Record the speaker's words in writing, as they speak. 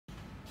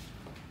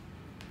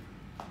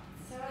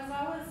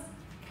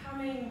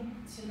coming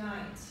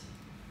tonight,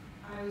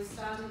 I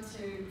started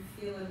to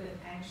feel a bit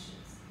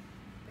anxious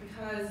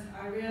because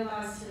I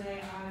realized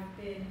today I've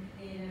been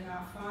in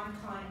about 5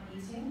 client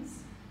meetings.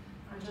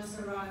 I just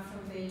arrived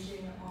from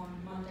Beijing on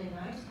Monday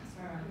night, that's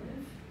where I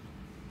live.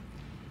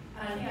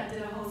 And I think I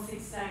did a whole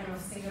 6-stagger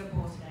of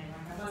Singapore today.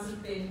 Like I must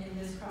have been in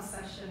this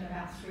cross-section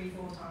about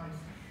 3-4 times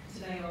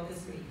today or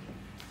this week.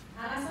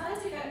 And I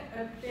started to get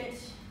a bit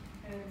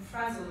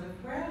frazzled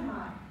of where am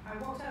I? I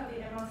walked out of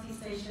the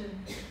MRT station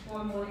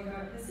one morning and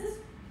go, is this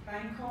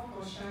Bangkok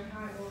or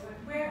Shanghai or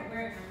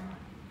where am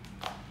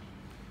I?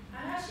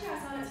 And actually I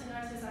started to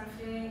notice I'm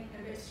feeling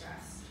a bit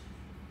stressed.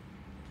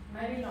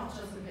 Maybe not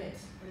just a bit.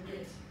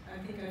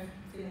 I think I'm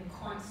feeling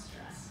quite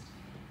stressed.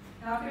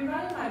 Now I've been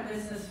running my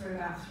business for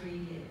about 3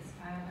 years.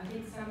 And I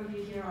think some of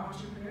you here are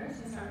entrepreneurs,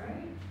 is that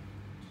right?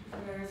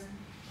 Entrepreneurs.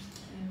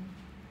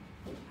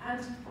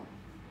 And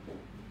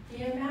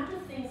the amount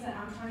of things that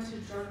I'm trying to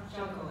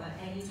juggle at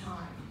any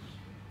time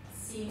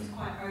seems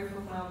quite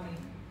overwhelming.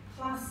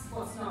 Plus,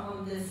 what's not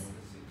on this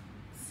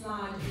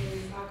slide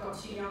is I've got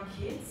 2 young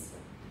kids,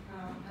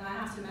 and I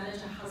have to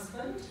manage a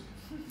husband.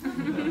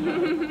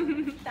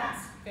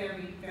 That's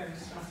very, very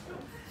stressful.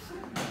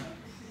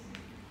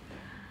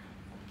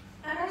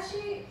 And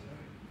actually,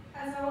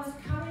 as I was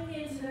coming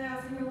in today, I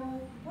was thinking,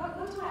 well,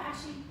 what do I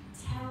actually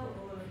tell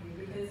all of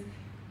you? Because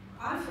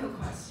I feel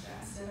quite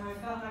stressed, and I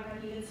felt like I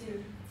needed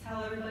to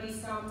tell everybody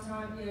some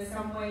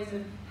ways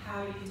of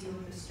how you deal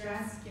with the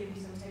stress, give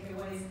you some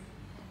takeaways.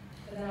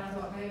 But then I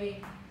thought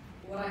maybe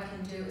what I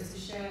can do is to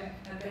share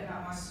a bit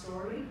about my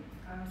story,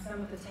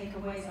 some of the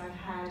takeaways I've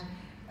had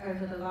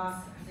over the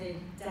last, say,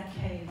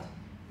 decade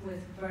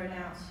with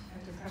burnout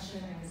and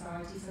depression and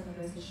anxiety, some of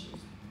those issues.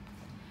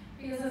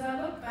 Because as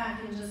I look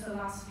back in just the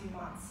last few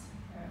months,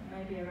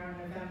 maybe around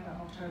November,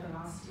 October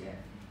last year,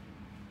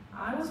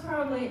 I was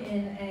probably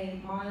in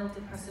a mild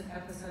depressive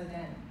episode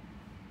then.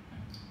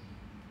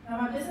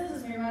 Now my business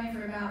has been running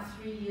for about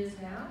 3 years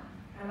now,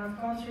 and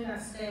I've gone through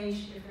that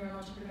stage, if you're an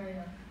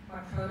entrepreneur, my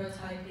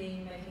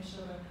prototyping, making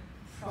sure the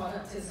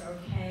product is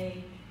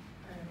okay,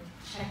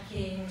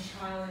 checking,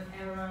 trial and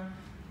error,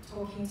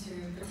 talking to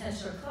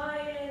potential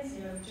clients,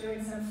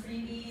 doing some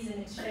freebies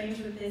in exchange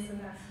with this and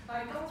that. But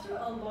I've gone through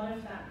a lot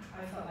of that,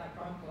 I felt like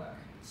grunt work,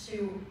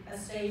 to a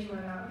stage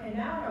where now I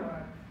know what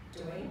I'm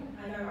doing,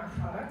 I know my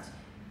product,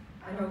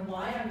 I know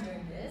why I'm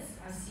doing this,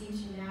 I seem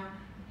to now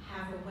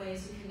have a way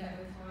to connect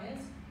with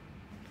clients.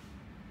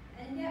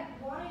 And yet,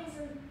 why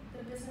isn't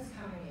the business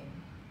coming in?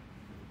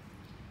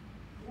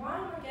 Why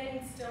am I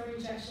getting still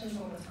rejections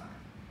all the time?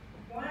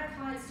 Why are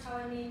clients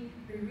telling me,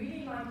 we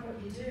really like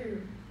what you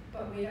do,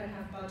 but we don't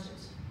have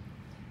budget?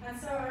 And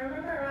so I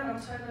remember around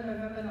October,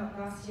 November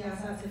last year, I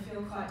started to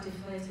feel quite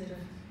deflated of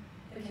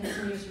the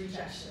continuous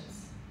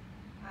rejections.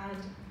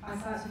 And I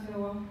started to feel,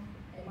 well,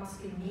 it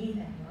must be me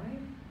then, right?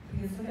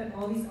 Because look at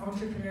all these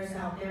entrepreneurs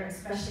out there,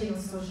 especially on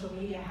social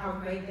media, how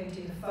great they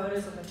do, the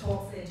photos of the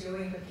talks they're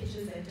doing, the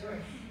pictures they're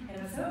doing.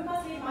 And so it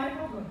must be my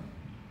problem.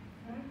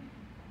 Right?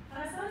 And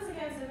I started to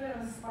get into a bit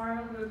of a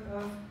spiral loop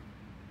of,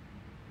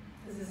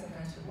 this isn't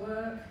going to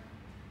work,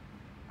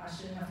 I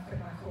shouldn't have quit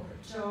my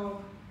corporate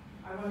job,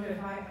 I wonder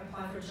if I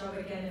apply for a job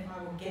again, if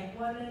I will get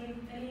one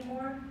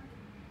anymore.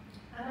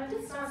 And I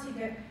did start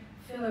to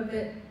feel a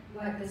bit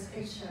like this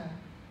picture,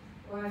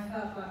 where I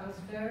felt like I was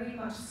very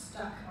much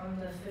stuck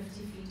under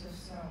 50 feet of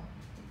snow,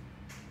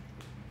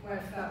 where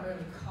it felt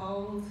really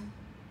cold,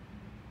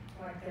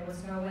 like there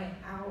was no way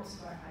out,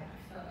 where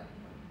I felt like,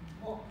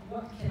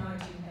 what can I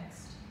do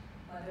next?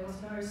 Like there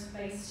was no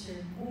space to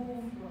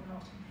move or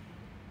not.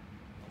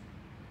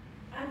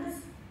 And this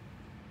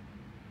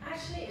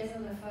actually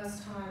isn't the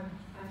first time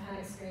I've had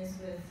experience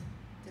with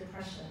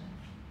depression.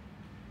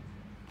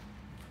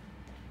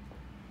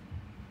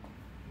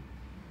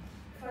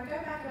 If I go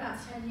back about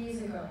 10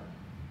 years ago,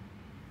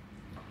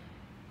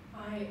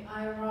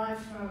 I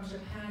arrived from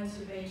Japan to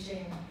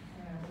Beijing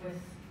with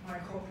my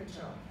corporate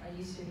job. I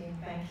used to be in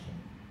banking.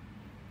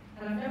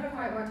 And I've never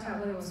quite worked out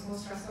whether it was more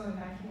stressful in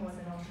banking or as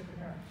an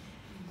entrepreneur.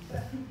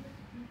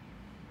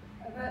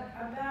 But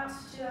about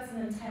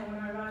 2010,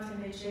 when I arrived in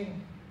Beijing,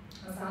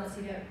 I started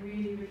to get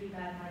really, really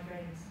bad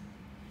migraines.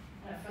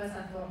 And at first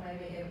I thought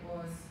maybe it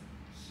was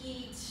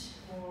heat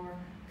or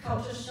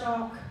culture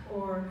shock,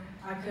 or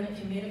I couldn't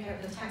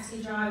communicate with the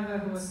taxi driver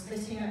who was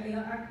spitting at me.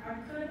 I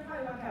couldn't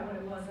quite work out what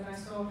it was, and I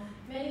saw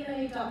many,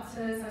 many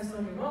doctors. I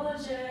saw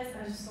neurologists,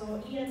 I saw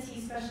ENT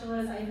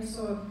specialists, I even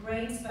saw a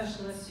brain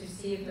specialist to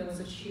see if there was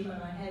a tumor in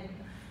my head.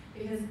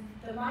 Because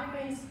the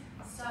migraines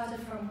started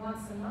from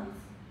once a month,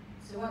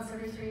 so once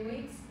every 3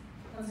 weeks,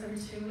 once every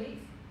 2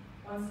 weeks,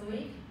 once a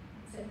week,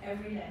 so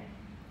every day.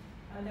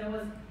 And there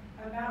was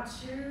about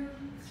 2-3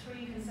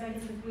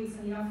 consecutive weeks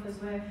in the office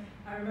where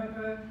I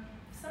remember,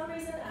 for some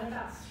reason, at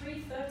about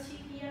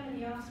 3:30 p.m. in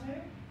the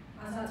afternoon,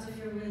 I started to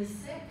feel really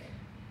sick.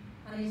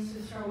 I needed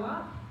to throw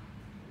up,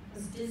 I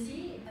was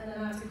dizzy, and then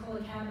I had to call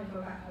a cab and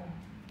go back home.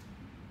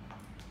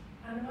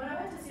 And when I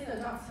went to see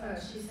the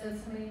doctor, she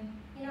said to me,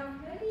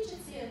 maybe you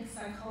should see a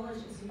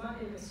psychologist, you might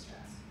be a bit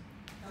stressed.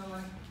 And I'm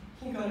like,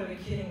 you gotta be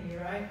kidding me,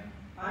 right?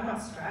 I'm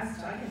not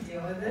stressed, I can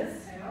deal with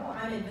this, you know,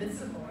 I'm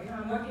invincible, you know,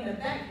 I'm working in a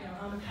bank, you know,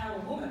 I'm a power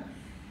woman.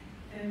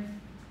 And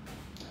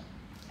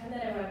then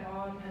it went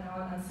on,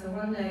 and so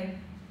one day,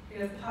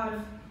 because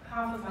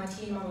half of my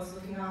team I was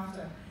looking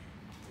after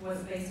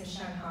was based in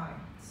Shanghai.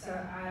 So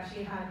I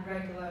actually had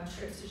regular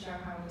trips to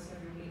Shanghai almost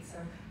every week. So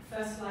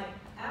first flight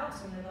out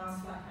and then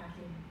last flight back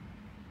in.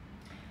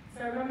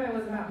 So I remember it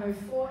was about maybe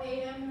 4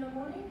 a.m. in the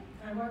morning.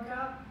 I woke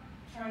up,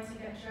 trying to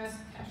get dressed,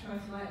 catch my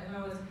flight, and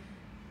I was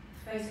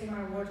facing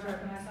my wardrobe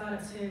and I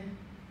started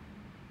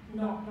to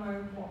not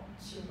know what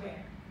to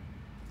wear.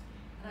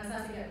 And I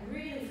started to get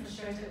really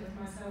frustrated with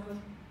myself with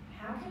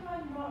how can I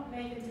not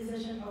make a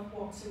decision of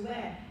what to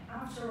wear?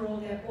 After all,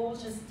 they're all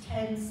just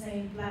 10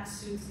 same black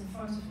suits in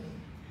front of me.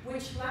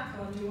 Which black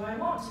one do I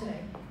want today?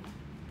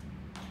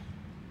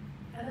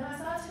 And then I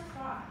started to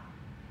cry.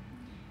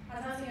 I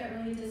started to get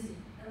really dizzy.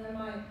 And then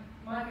my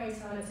migraine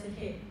started to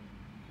hit.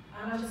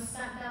 And I just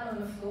sat down on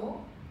the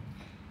floor.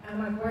 And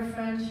my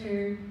boyfriend,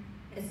 who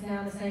is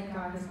now the same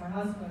guy as my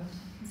husband,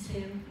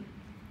 Tim,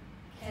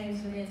 came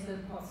to me and said,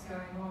 what's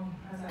going on?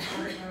 I was like, I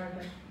don't know,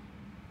 but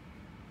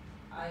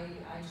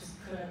I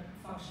just couldn't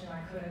function,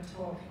 I couldn't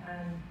talk.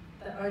 And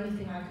the only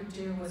thing I could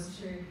do was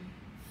to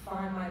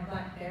find my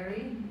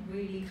BlackBerry,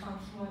 really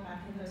comfortable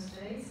back in those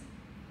days,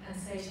 and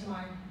say to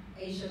my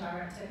Asia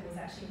director, who was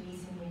actually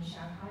meeting me in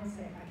Shanghai,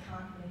 say, I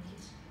can't make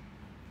it.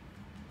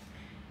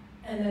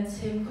 And then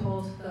Tim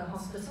called the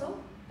hospital.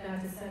 They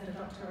had to send a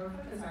doctor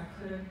over because I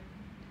couldn't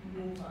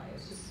move. I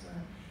was just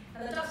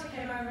and the doctor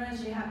came over and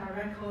she had my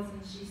records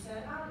and she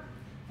said,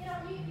 you know,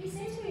 you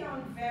seem to be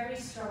on very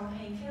strong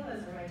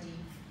painkillers already.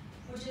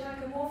 Would you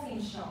like a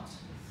morphine shot?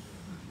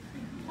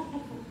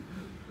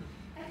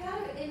 And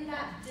kind of in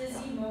that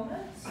dizzy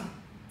moment,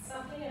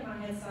 something in my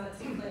head started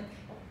to click.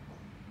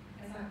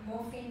 It's like,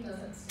 morphine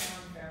doesn't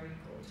sound very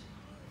good.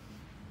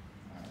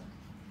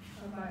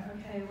 I was like,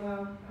 okay,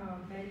 well,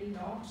 maybe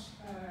not.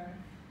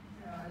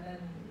 And then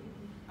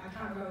I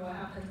can't remember what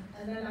happened.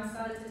 And then I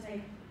started to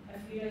take a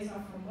few days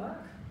off from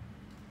work.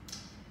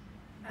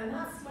 And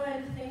that's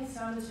when things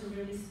started to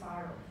really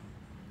spiral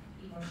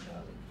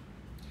emotionally.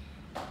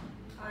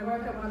 I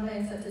woke up one day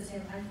and said to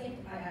Tim, I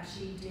think I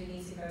actually do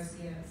need to go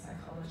see a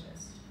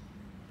psychologist.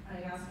 And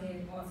he asked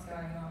me what's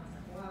going on. I was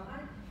like, well, I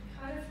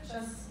kind of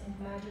just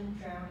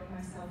imagined drowning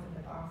myself in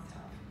the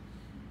bathtub.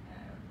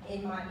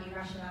 In my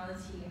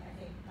irrationality, I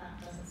think that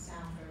doesn't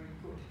sound very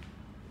good.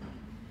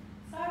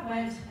 So I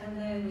went, and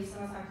then we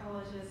saw a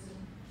psychologist,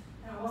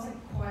 and I wasn't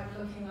quite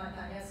looking like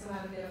that yet, so I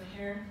had a bit of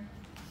hair.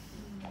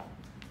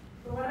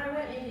 But when I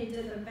went in, he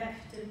did the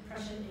Beck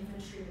depression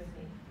inventory with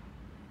me.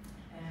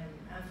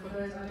 And for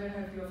those, I don't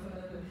know if you're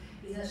familiar with,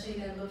 he's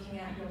actually then looking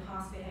at your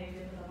past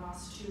behavior for the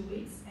last 2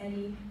 weeks,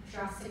 any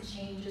drastic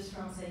changes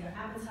from, say, your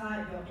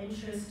appetite, your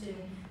interest in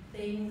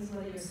things,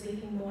 whether you're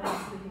sleeping more,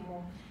 not sleeping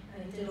more.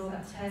 And he did all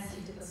that test,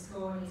 he did the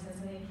score, and he says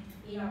to me,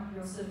 Enoch,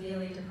 you're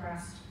severely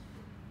depressed.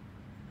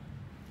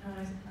 And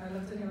I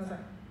looked at him and was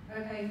like,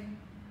 okay,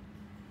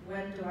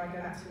 when do I go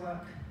back to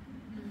work?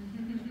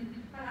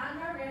 And I had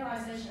no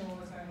realization of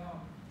what was going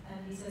on. And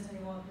he said to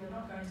me, well, you're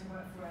not going to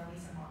work for at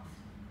least a month.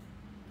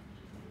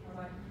 I was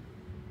like,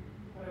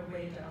 what a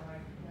weirdo.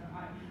 Like, you know,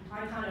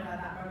 I kind of at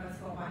that moment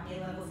thought my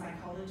A-level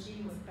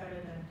psychology was better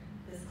than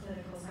this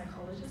clinical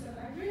psychologist. And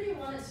I really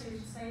wanted to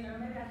say, no,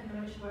 maybe I can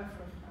manage to work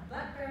from my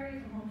BlackBerry,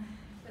 from home,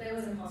 but it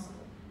was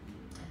impossible.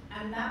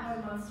 And that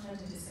 1 month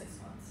turned into 6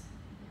 months.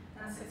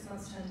 That 6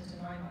 months turned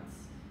into 9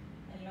 months.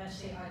 And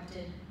eventually I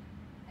did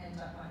end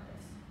up like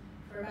this.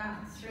 For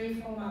about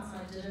 3-4 months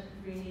I didn't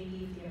really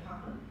leave the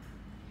apartment.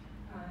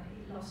 I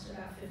lost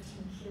about 15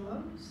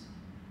 kilos.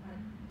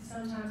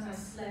 Sometimes I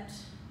slept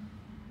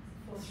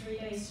for 3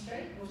 days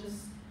straight, or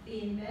just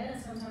be in bed,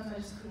 and sometimes I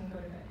just couldn't go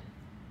to bed.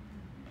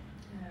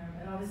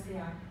 And obviously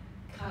I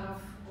cut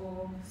off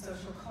all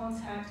social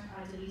contact.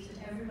 I deleted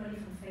everybody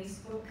from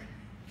Facebook.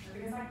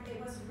 Because it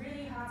was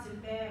really hard to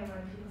bear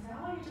when people say,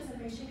 oh, you're just in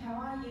Beijing, how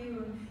are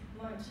you? And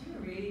I'm like, do you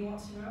really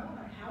want to know?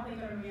 Like, how are they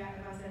going to react?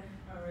 And I said,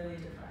 I'm really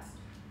depressed.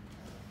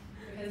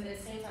 Because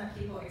it seems like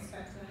people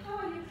expect, how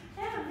are you?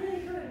 Yeah, I'm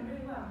really good and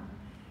really well.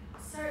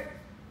 So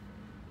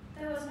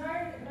there was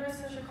no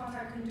social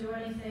contact, couldn't do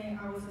anything.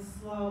 I was a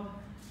slob.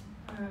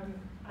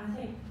 I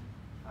think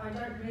I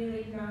don't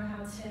really know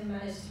how Tim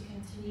managed to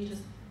continue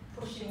just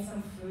pushing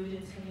some food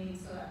into me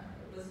so that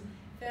it was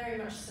very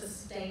much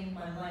sustained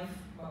my life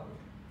mode.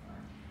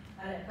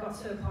 And it got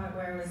to a point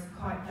where it was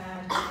quite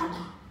bad.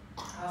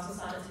 I also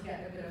started to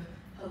get a bit of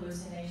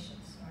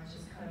hallucinations. So I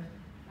just kind of,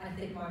 I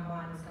think my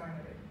mind was going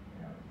a bit,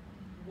 you know,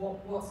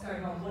 what's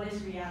going on? What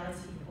is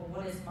reality? Or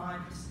what is my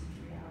perceived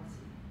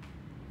reality?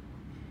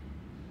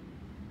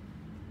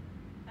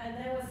 And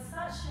there was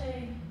such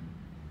a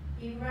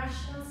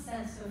irrational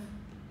sense of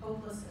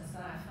hopelessness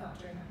that I felt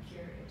during that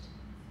period,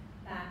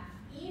 that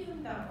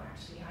even though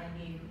actually I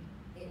knew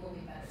it will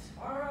be better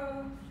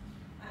tomorrow,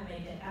 I may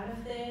get out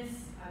of this,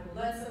 I will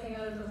learn something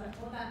out of this, like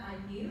all that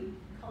I knew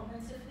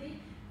cognitively,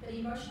 but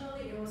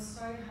emotionally it was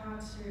so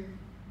hard to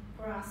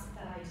grasp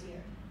that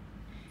idea.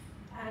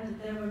 And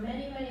there were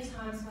many, many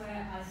times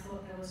where I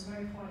thought there was no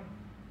point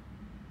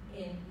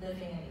in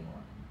living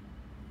anymore.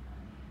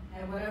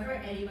 And whatever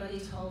anybody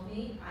told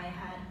me, I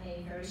had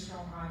a very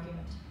strong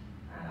argument.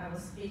 And I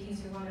was speaking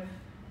to one of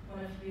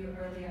you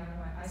earlier.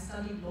 I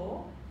studied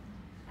law,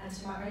 and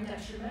to my own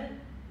detriment,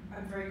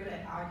 I'm very good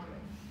at arguing.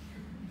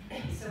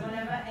 So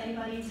whenever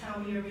anybody tell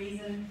me a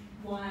reason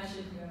why I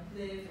should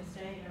live and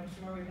stay,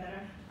 tomorrow be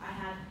better, I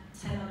had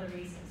 10 other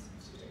reasons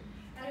to do.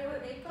 And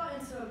it got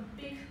into a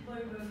big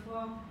loop of,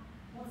 well,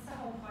 what's the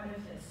whole point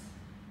of this?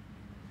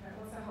 Right?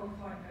 What's the whole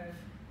point of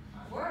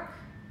my work?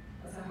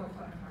 What's the whole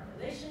point of my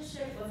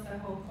relationship? What's the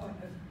whole point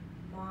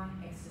of my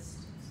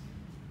existence?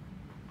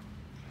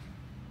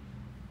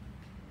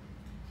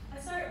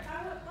 And so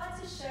I would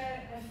like to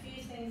share a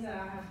few things that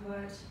I have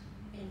learned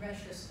in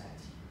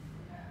retrospect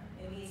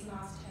in these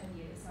last 10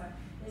 years. So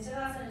in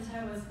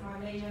 2010 was my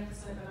major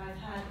episode, but I've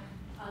had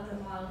other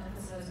mild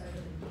episodes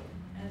over the year.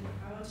 And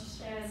I want to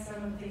share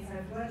some of the things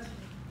I've learned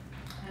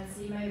and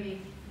see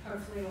maybe,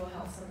 hopefully it will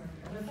help some of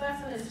you. And the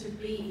first one is to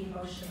be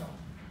emotional.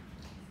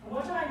 And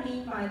what do I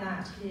mean by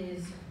that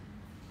is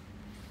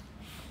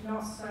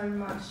not so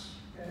much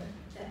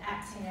the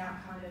acting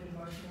out kind of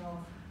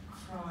emotional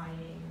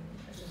crying,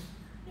 just,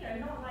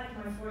 not like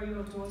my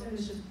 4-year-old daughter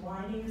who's just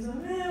whining, who's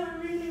like, I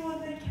really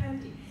want that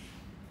candy.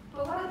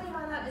 But what I mean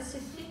by that is to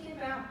think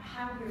about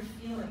how we're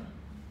feeling.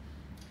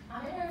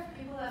 I don't know if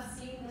people have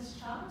seen this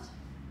chart.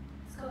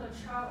 It's called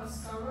a chart of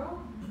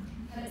sorrow,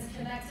 and it's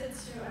connected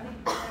to, I think,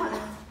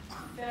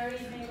 a very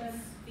famous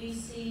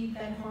VC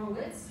Ben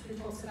Horowitz, who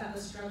talks about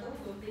the struggle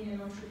of being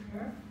an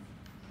entrepreneur.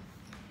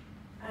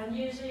 And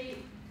usually,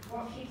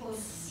 what people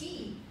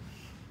see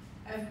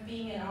of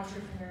being an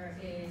entrepreneur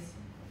is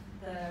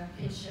the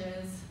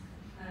pictures,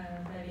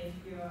 maybe if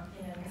you're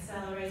in an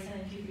accelerator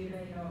and incubator,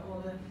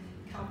 all the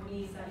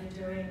companies that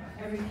you're doing,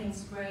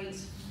 everything's great,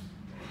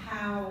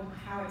 how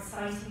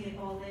exciting it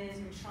all is,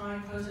 we're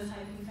trying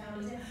prototyping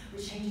families, we're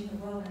changing the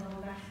world and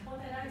all that. What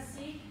they don't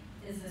see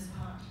is this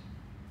part.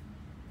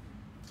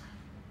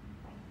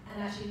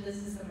 And actually this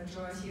is the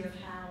majority of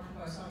how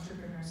most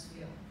entrepreneurs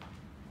feel.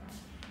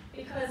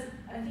 Because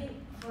I think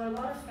for a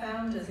lot of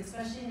founders,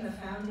 especially in the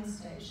founding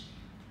stage,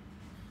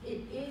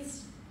 it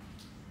is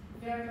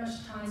very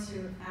much tied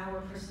to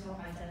our personal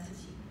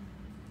identity.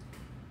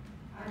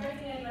 I don't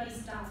think anybody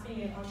starts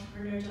being an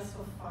entrepreneur just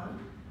for fun,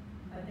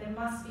 but there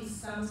must be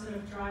some sort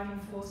of driving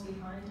force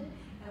behind it.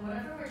 And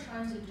whatever we're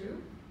trying to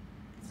do,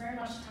 it's very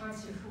much tied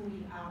to who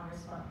we are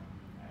as well.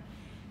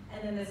 Right?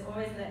 And then there's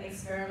always the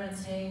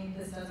experimenting,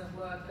 this doesn't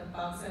work, the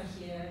bugs are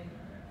here.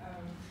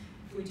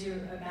 We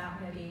do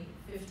about maybe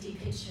 50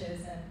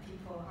 pitches and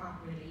people aren't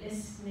really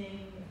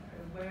listening.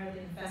 Where are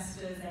the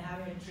investors? They're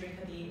having a drink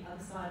at the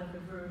other side of the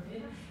room.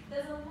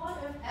 There's a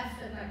lot of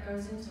effort that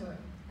goes into it.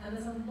 And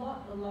there's a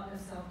lot of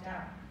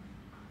self-doubt.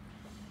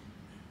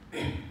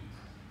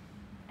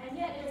 And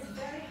yet it is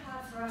very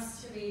hard for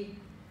us to be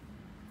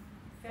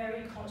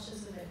very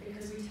conscious of it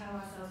because we tell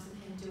ourselves we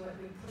can do it,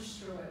 we push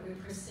through it, we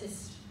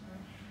persist.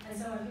 Right?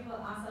 And so when people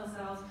ask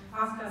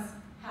us,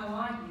 how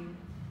are you?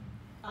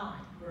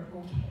 Fine, we're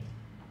okay.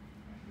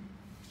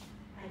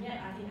 And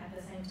yet I think at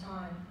the same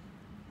time,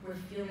 we're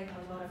feeling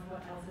a lot of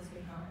what else is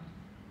behind.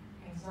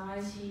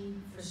 Anxiety,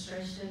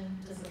 frustration,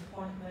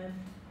 disappointment,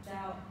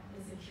 doubt,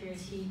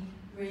 insecurity,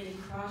 really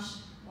crushed.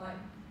 Like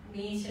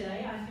me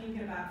today, I think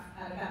at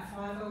about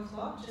 5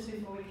 o'clock, just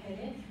before we came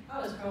in,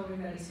 I was probably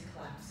ready to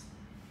collapse.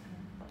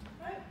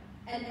 Right?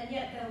 And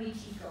yet then we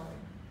keep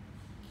going.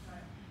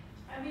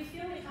 Right? And we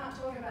feel we can't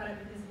talk about it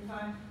because if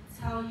I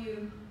tell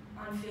you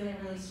I'm feeling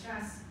really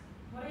stressed,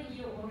 what are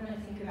you all going to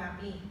think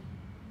about me?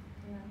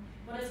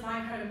 What is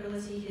my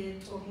credibility here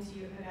talking to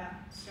you about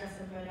stress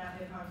and burnout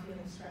if I'm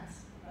feeling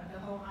stressed? The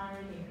whole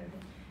irony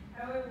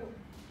of it.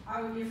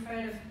 I would be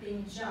afraid of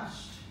being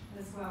judged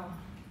as well,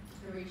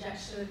 the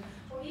rejection,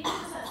 or even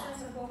just that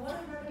sense of, well, what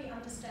if nobody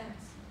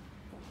understands?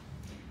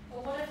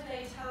 Or what if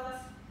they tell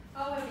us,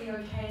 oh, it'll be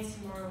okay,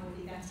 tomorrow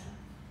will be better?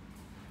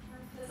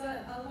 There's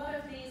a lot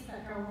of these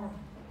that go on.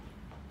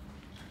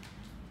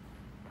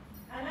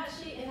 And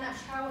actually, in that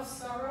trail of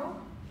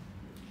sorrow,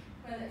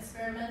 when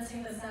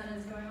experimenting the sound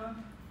is going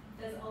on,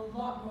 there's a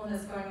lot more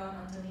that's going on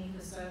underneath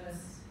the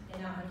surface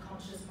in our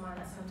unconscious mind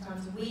that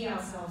sometimes we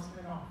ourselves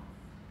are not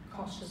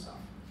conscious of.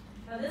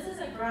 Now this is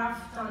a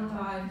graph done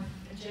by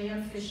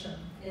J.M. Fisher.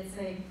 It's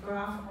a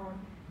graph on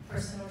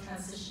personal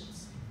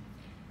transitions,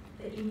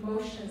 the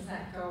emotions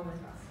that go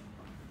with us.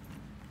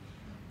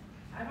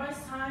 And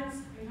most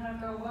times we kind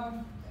of go,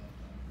 well,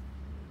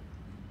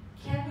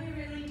 can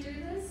we really do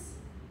this?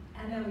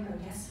 And then we go,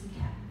 yes, we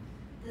can.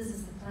 This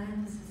is the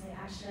plan, this is the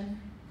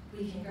action.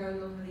 We can go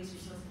look for these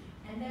resources.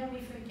 And then we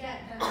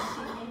forget that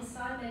actually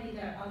inside maybe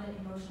there are other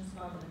emotions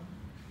bubbling.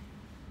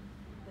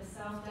 The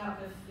self-doubt,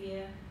 the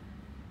fear,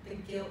 the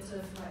guilt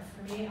of, like,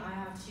 for me, I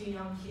have 2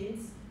 young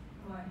kids.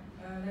 Like,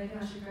 maybe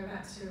I should go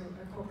back to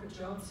a corporate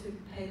job to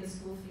pay the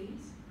school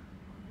fees.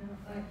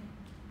 Like,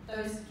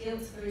 those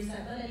guilt, the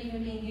resentment, and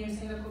even being here in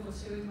Singapore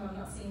for 2 weeks while I'm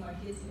not seeing my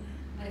kids,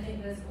 I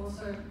think there's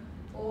also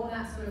all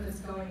that sort of is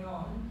going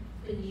on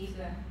beneath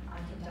that I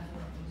can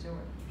definitely do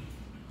it.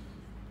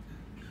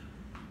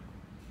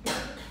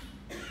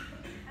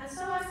 And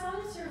so I started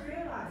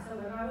So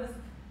when I was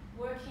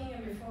working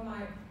and before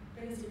my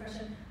biggest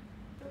depression,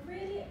 the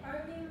really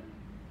only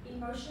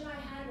emotion I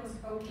had was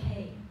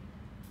okay.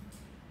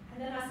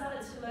 And then I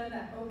started to learn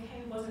that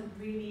okay wasn't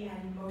really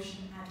an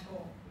emotion at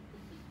all.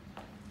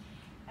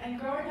 And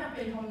growing up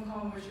in Hong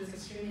Kong, which was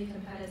extremely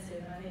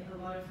competitive, and I think a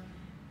lot of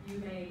you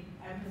may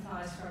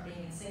empathize from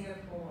being in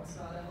Singapore,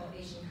 so the whole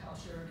Asian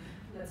culture,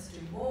 let's do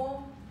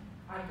more.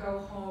 I go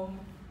home,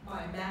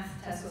 my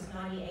math test was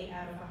 98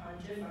 out of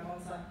 100. My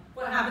mom's like,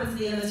 what happens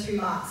to the other 2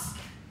 marks?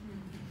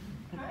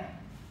 Right?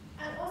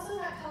 And also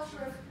that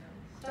culture of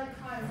don't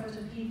cry in front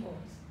of people.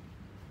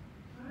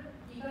 Right?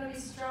 You've got to be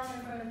strong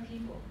in front of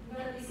people. You've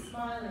got to be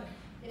smiling.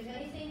 If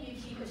anything, you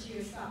keep it to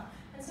yourself.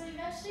 And so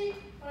eventually,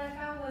 what I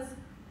found was,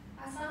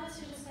 I started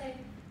to just say,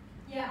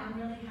 yeah, I'm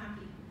really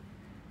happy.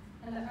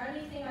 And the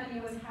only thing I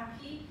knew was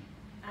happy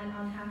and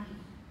unhappy.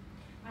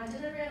 I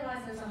didn't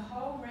realize there's a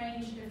whole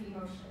range of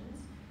emotions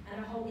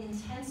and a whole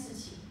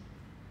intensity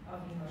of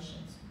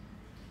emotions.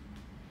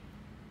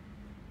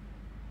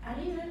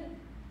 And even,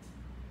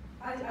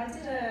 I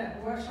did a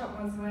workshop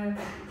once where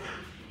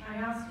I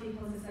asked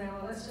people to say,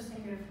 well, let's just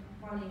think of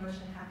one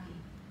emotion, happy.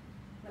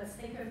 Let's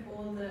think of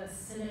all the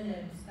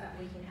synonyms that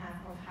we can have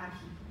of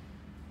happy.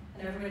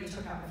 And everybody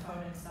took out the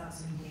phone and started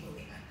to Google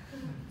it.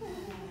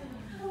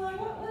 I'm like,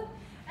 what?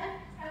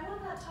 And what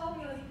that told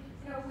me was,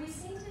 we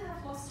seem to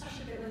have lost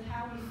touch a bit with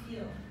how we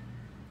feel,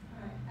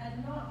 right?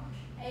 And not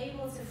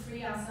able to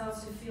free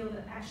ourselves to feel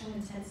the actual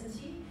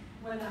intensity,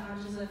 whether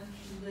I'm just a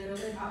little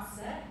bit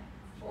upset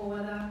or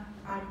whether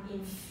I'm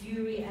in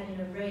fury and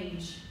in a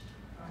rage,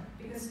 right?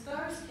 Because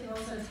those can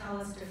also tell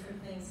us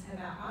different things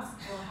about us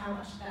or how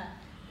much that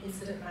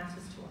incident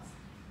matters to us.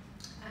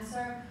 And so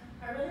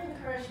I really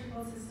encourage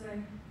people to sort of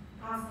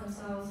ask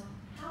themselves,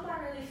 how am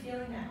I really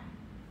feeling now?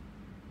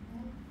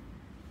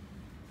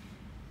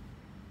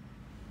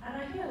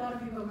 And I hear a lot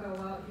of people go,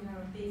 well,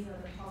 these are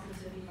the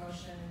positive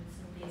emotions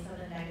and these are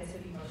the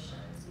negative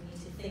emotions. We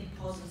need to think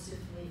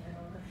positively and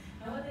all that.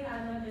 And one thing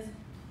I learned is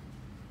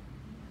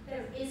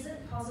there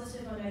isn't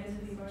positive or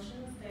negative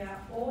emotions. They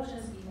are all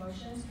just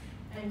emotions.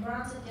 And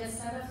granted, yes,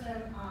 some of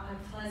them are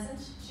unpleasant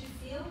to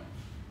feel.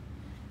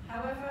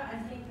 However, I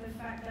think the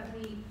fact that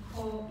we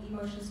call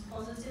emotions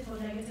positive or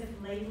negative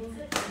labels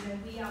it, and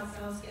then we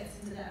ourselves get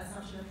into that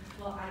assumption of,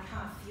 well, I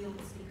can't feel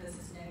this because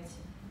it's negative.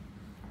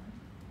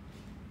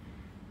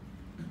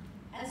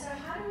 And so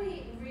how do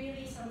we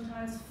really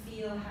sometimes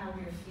feel how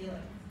we're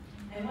feeling?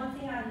 And one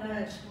thing I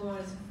learned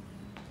was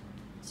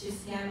to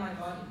scan my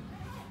body.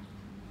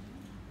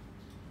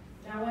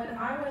 Now when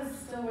I was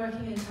still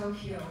working in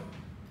Tokyo,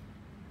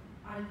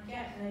 I'd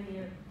get maybe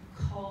a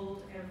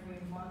cold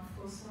every month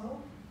or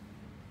so.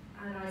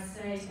 And I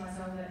say to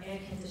myself that air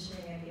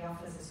conditioning in the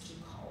office is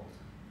too cold.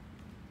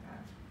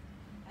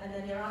 Right? And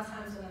then there are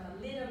times when I'm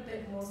a little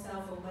bit more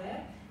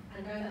self-aware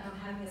and know that I'm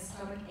having a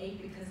stomach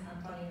ache because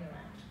I'm running around.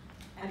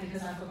 And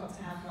because I forgot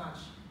to have lunch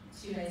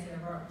 2 days in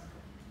a row.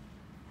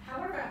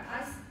 However,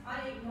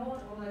 I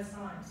ignored all those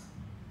signs.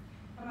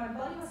 But my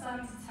body was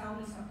starting to tell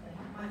me something.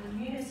 My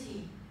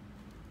immunity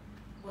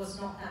was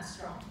not that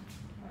strong.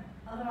 Right?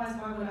 Otherwise,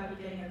 why would I be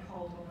getting a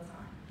cold all the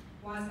time?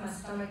 Why is my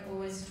stomach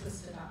always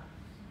twisted up?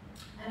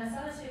 And I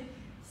started to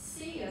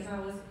see, as I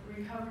was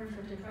recovering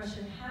from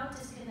depression, how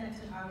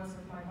disconnected I was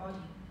with my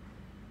body.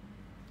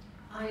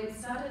 I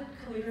started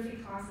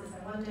calligraphy classes,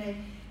 and one day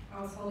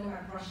I was holding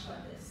my brush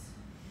like this.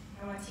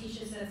 And my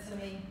teacher said to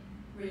me,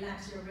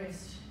 relax your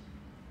wrist.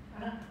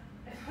 And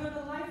for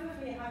the life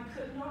of me, I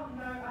did not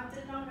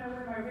know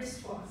where my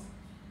wrist was.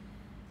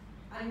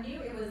 I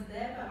knew it was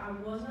there, but I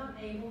was not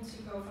able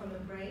to go from the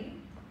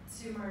brain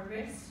to my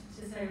wrist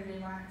to say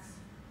relax.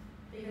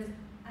 Because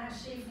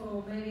actually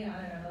for maybe,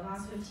 the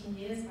last 15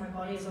 years, my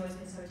body has always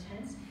been so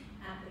tense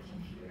at the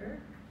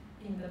computer,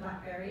 in the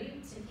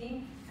BlackBerry,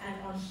 ticking,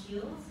 and on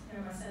heels.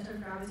 My center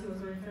of gravity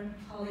was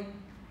holding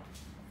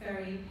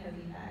very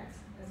heavy bags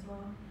as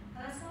well.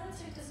 And I started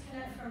to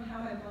disconnect from how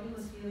my body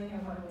was feeling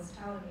and what it was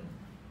telling me.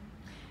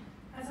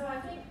 And so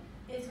I think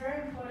it's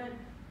very important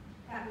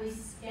that we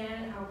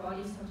scan our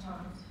bodies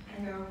sometimes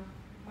and go,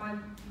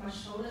 my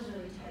shoulders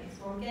really tense,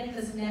 or I'm getting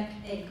this neck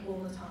ache all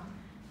the time.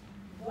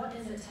 What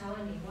is it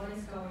telling me? What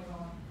is going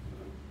on?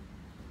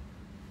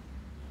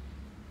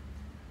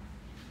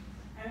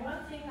 And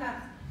one thing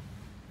that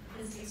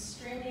is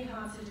extremely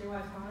hard to do,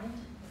 I find,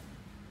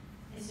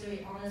 is to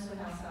be honest with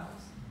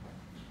ourselves.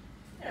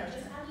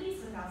 Just at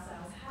least with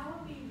ourselves. How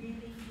are we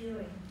really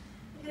feeling?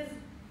 Because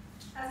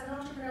as an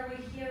entrepreneur, we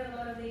hear a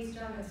lot of these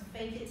jargons,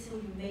 fake it till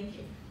you make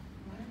it.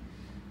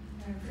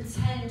 Right?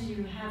 Pretend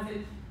you have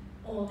it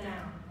all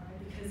down, right?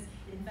 Because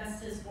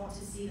investors want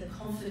to see the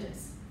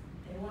confidence.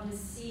 They want to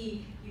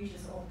see you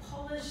just all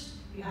polished,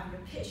 you have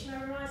your pitch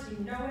memorized, you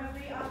know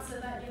every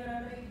answer that you're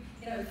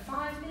going to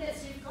 5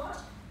 minutes you've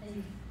got,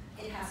 and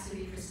it has to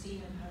be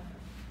pristine and perfect.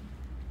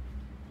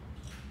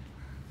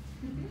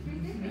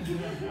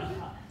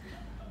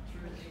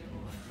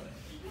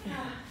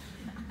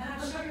 And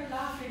I'm sure you're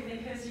laughing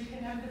because you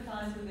can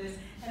empathize with this,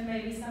 and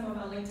maybe some of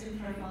our LinkedIn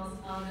profiles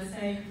are the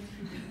same.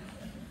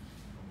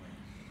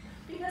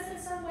 Because in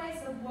some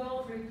ways the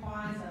world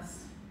requires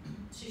us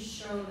to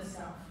show the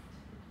self,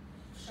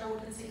 show a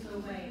particular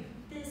way.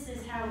 This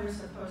is how we're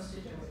supposed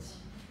to do it.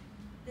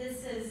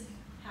 This is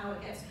how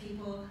it gets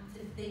people to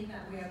think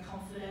that we are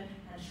confident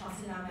and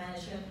trust in our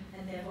management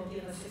and therefore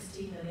give us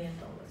 $16 million.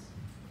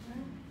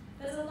 Right?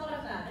 There's a lot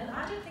of that, and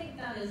I don't think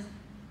that is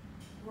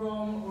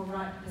wrong or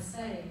right per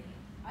se.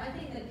 I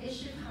think the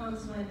issue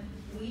comes when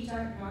we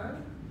don't know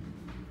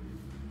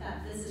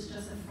that this is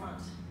just a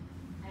front,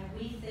 and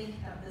we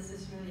think that this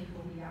is really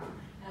who we are,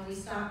 and we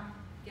start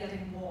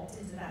getting warped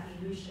into that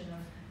illusion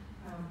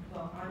of,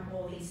 well, I'm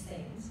all these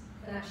things,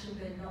 but actually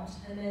we're not.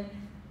 And then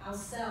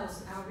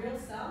ourselves, our real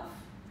self,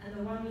 and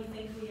the one we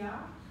think we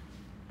are,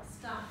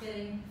 start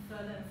getting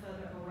further and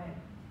further away.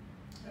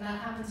 And that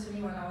happened to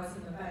me when I was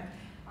in the bank.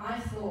 I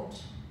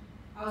thought,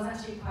 I was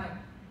actually quite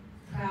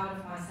proud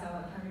of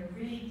myself. I'm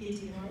really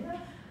giddy.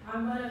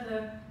 I'm one of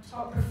the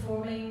top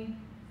performing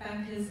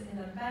bankers in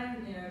the bank,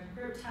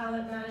 group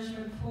talent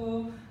management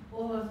pool,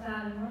 all of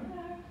that. And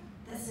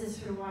this is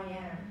who I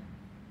am.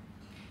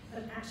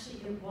 But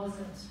actually it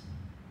wasn't.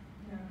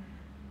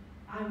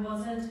 I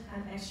wasn't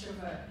an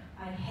extrovert.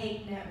 I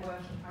hate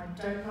networking. I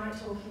don't like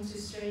talking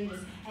to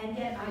strangers. And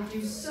yet I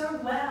do so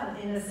well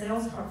in a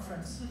sales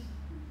conference,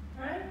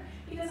 right?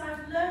 Because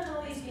I've learned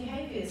all these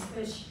behaviors,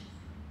 which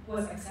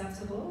was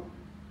acceptable,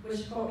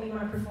 which brought me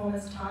my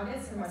performance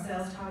targets and my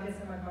sales targets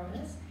and my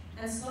bonus.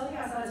 And slowly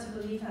I started to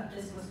believe that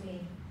this was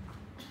me.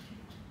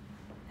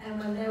 And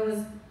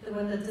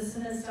when the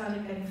dissonance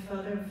started getting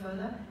further and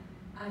further,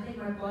 I think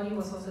my body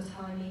was also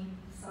telling me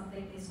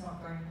something is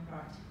not going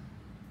right.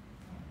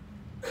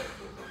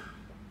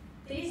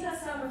 These are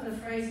some of the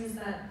phrases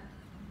that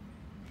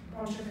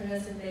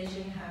entrepreneurs in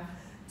Beijing have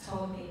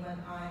told me when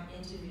I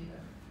interview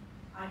them.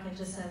 I can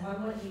just send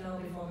one more email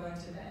before going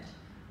to bed,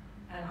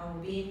 and I will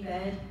be in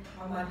bed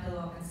on my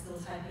pillow and still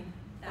typing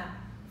that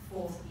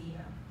fourth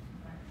email.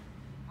 Right?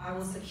 I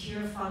will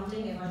secure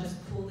funding if I just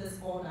pull this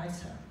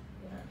all-nighter.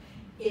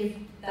 If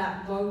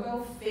that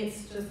logo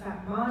fits just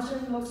that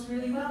margin, looks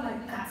really well,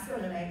 that's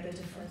going to make the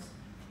difference.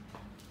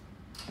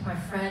 My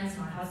friends,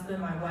 my husband,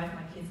 my wife,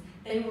 my kids,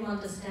 they will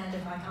understand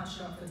if I can't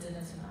show up for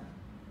dinner tonight.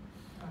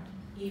 Right?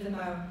 Even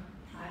though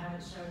I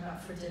haven't shown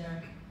up for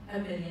dinner a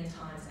million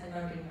times and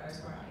nobody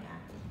knows where I am.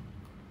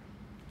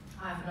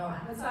 I have no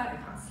appetite,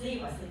 I can't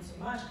sleep, I sleep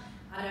too much,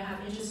 I don't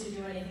have interest to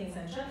do anything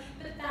central,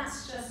 but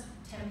that's just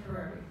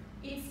temporary.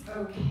 It's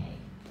okay.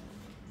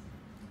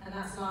 And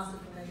that's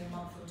lasted for maybe a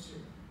month or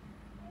two.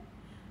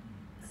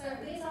 So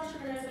these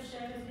entrepreneurs have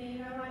shared with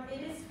me,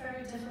 it is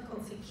very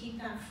difficult to keep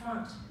that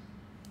front.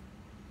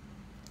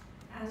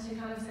 And to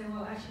kind of say,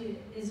 well, actually,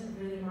 it isn't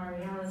really my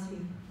reality.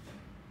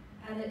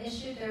 And the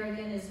issue there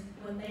again is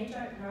when they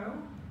don't know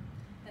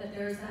that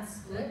there is that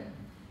split,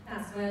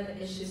 that's where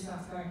the issue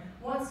starts going.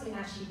 Once we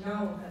actually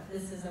know that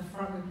this is a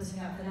front we're putting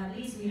up, then at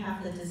least we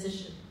have the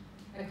decision,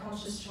 a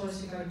conscious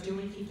choice to go, do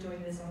we keep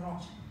doing this or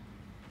not?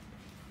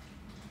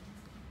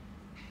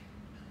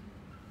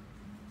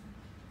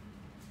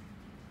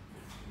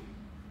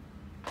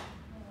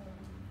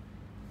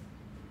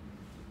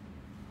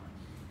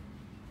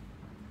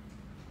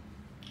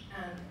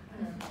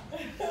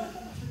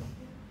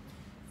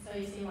 So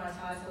you see my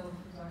title,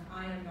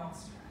 I am not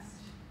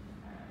stressed.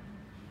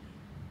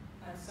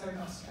 I'm so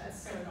not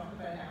stressed, so not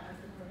burnt out.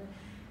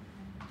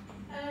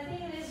 And I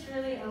think it is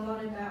really a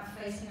lot about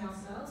facing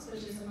ourselves,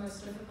 which is the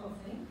most difficult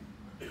thing.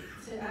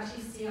 To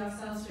actually see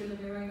ourselves through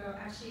the mirror and go,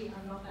 actually,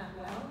 I'm not that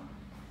well.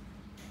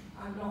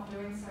 I'm not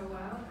doing so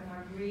well, and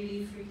I'm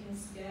really freaking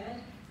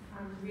scared.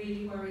 I'm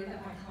really worried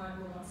that my client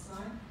will not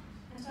sign.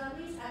 And to at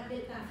least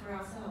admit that for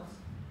ourselves.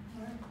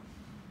 Right?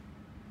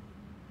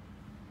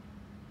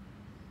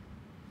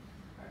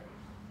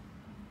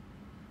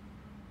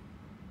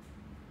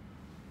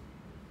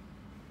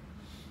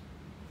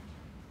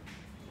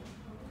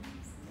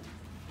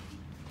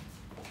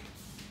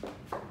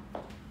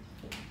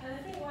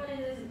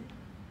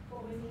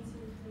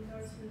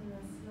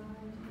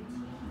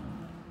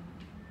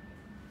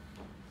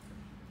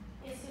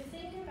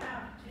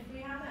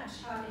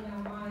 In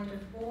our mind of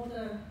all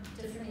the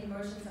different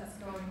emotions that's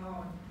going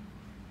on.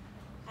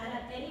 And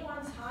at any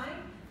one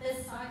time,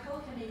 this cycle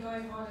can be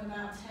going on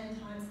about 10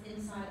 times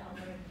inside our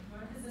brain,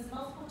 right? Because there's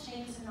multiple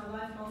changes in our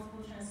life,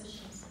 multiple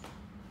transitions.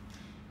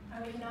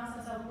 And we can ask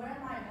ourselves, where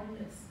am I on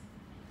this?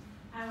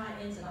 Am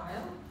I in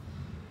denial?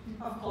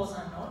 Of course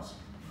I'm not.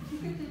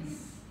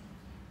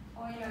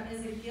 Or,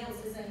 is it guilt,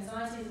 is it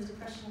anxiety, is the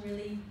depression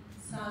really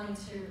starting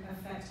to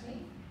affect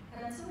me?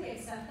 And until we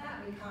accept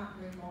that, we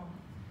can't move on.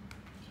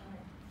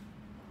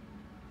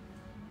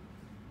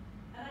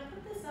 And I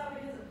put this up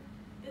because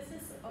this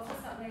is also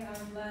something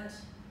I've learned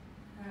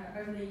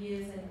over the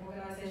years in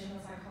organizational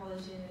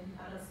psychology and in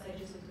adult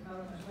stages of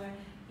development, where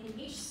in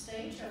each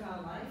stage of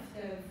our life,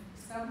 there are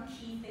some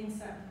key things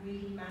that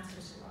really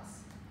matter to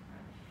us.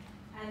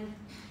 Right? And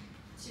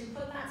to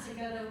put that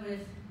together with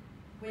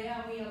where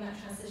are we on that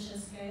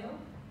transition scale,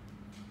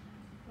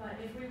 like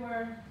if we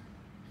were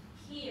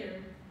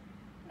here,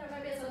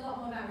 maybe it's a lot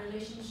more about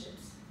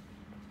relationships.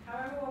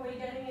 However, when we're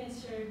getting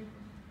into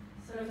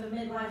sort of the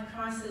midlife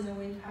crisis and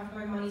we have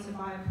no money to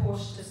buy a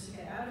Porsche just to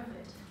get out of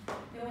it,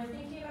 They were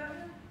thinking about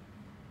it.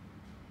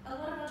 A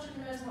lot of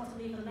entrepreneurs want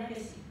to leave a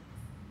legacy.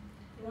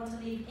 They want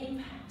to leave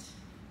impact.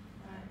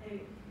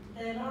 Right?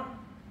 They're not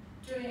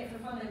doing it for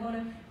fun. They want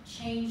to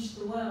change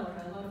the world.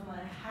 A lot of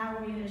like, how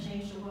are we going to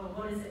change the world?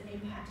 What is the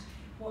impact?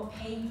 What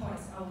pain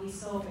points are we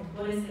solving?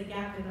 What is the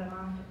gap in the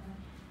market?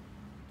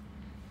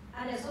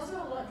 And it's also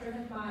a lot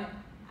driven by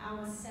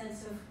our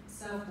sense of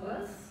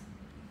self-worth.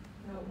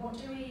 You know, what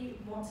do we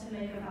want to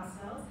make of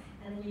ourselves?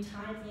 And then you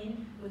tie it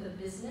in with a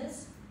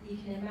business. You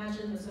can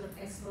imagine the sort of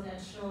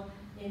exponential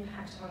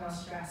impact on our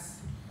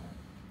stress.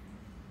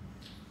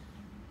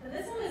 And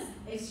this one is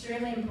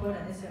extremely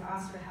important, is to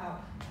ask for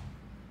help.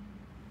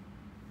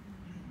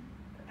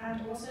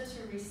 And also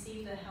to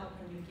receive the help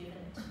when you're given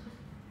it.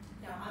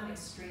 Now, I'm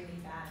extremely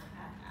bad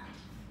at that.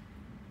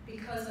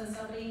 Because when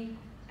somebody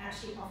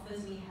actually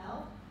offers me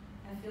help,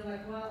 I feel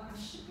like, well, I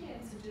should be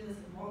able to do this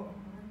alone.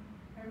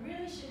 I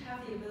really should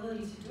have the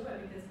ability to do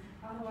it, because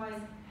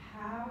otherwise,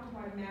 how do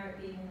I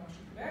merit being an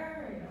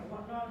entrepreneur,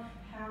 whatnot?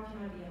 How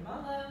can I be a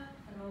mother,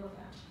 and all of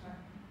that,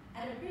 right?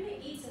 And it really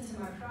eats into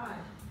my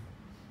pride.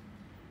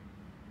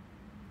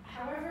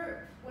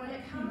 However, when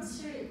it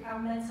comes to our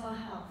mental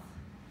health,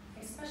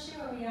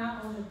 especially when we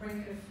are on the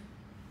brink of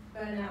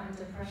burnout and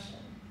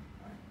depression,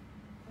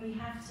 right, we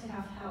have to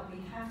have help.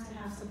 We have to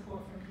have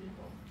support from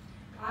people.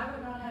 I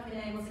would not have been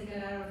able to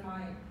get out of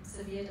my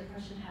severe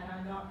depression had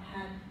I not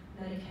had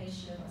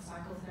medication or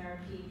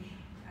psychotherapy.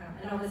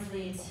 And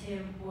obviously,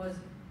 Tim was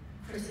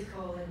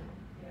critical in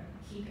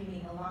keeping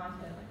me alive.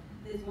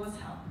 This was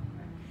help.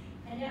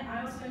 Right? And yet,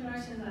 I also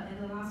noticed that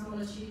in the last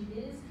 1 or 2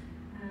 years,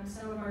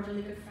 some of my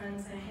really good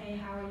friends say, "Hey,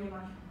 how are you?"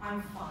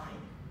 I'm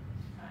fine.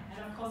 Right?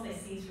 And of course, they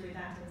see through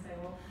that and say,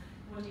 "Well,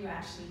 what do you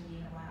actually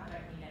need?" I'm like, "I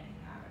don't need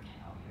anything. I'm okay.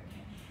 I'll be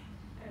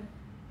okay."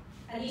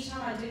 And each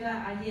time I do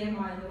that, I hear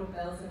my little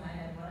bells in my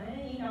head. Well,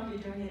 hey, you're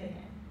doing it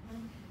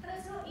again. But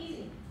it's not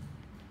easy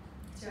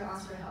to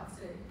ask for help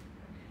too.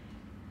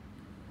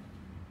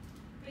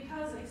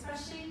 Because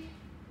especially,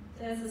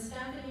 there's a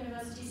Stanford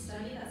University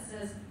study that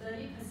says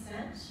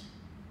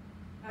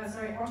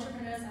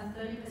entrepreneurs are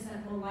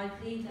 30% more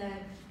likely than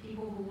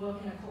people who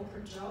work in a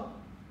corporate job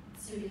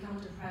to become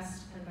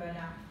depressed and burn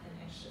out and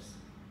anxious.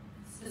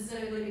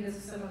 Specifically because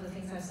of some of the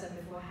things I've said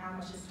before, how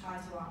much is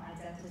tied to our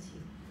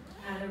identity.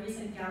 And a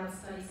recent Gallup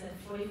study said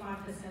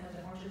 45% of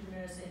the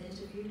entrepreneurs they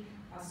interviewed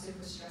are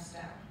super stressed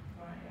out.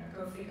 Right?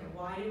 Go figure,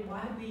 why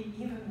are we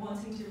even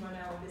wanting to run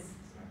our business?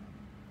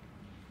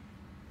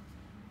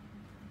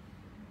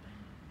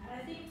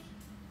 I think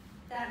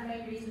that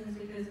main reason is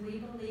because we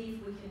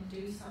believe we can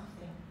do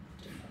something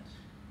different.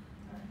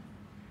 Right?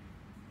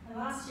 And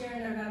last year in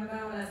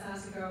November, when I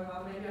started to go,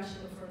 well, maybe I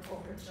should look for a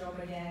corporate job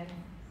again.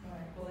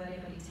 Right? Will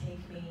anybody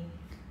take me?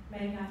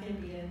 Maybe I can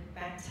be a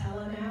bank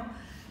teller now.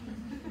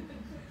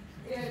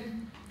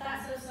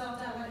 That sort of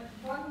self-doubt.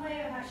 One way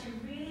of actually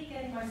really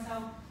getting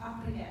myself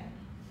up again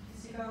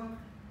is to go,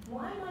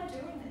 why am I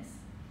doing this?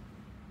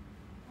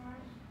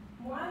 Right?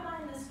 Why am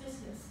I in this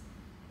business?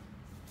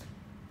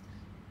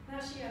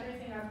 Actually, I don't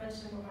think I've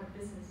mentioned what my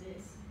business is.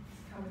 It's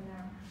coming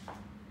now.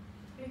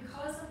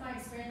 Because of my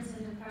experience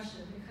in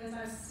depression, because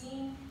I've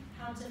seen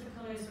how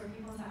difficult it is for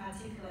people to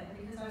articulate,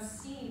 because I've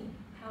seen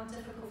how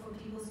difficult for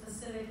people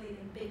specifically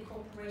in big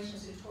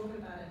corporations to talk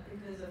about it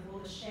because of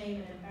all the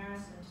shame and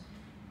embarrassment,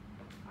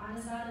 I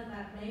decided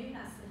that maybe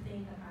that's the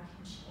thing that I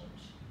can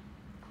change.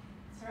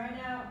 So right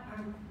now,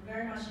 I'm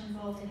very much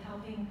involved in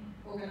helping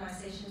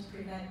organizations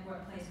prevent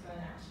workplace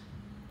burnout,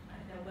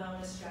 right, their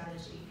wellness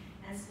strategy,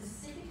 and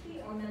specifically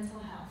on mental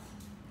health.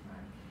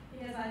 Right?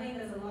 Because I think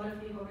there's a lot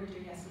of people who do,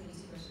 yes, we need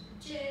to go to the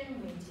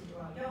gym, we need to do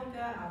our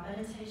yoga, our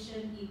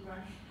meditation, eat right.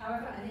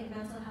 However, I think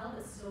mental health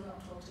is still not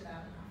talked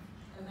about enough,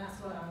 and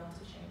that's what I want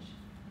to change.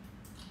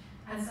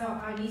 And so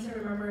I need to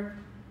remember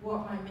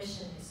what my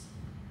mission is.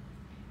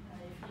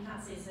 If you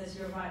can't see it says,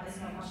 you're right, there's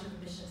not much of a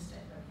mission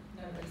statement.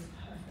 Nobody's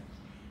perfect.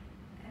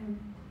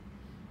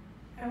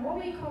 And what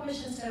we call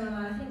mission statement,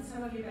 I think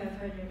some of you may have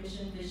heard your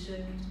mission,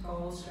 vision,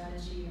 goal,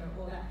 strategy,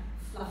 all that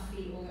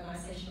fluffy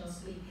organizational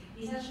speak.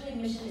 Essentially,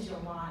 mission is your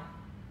why.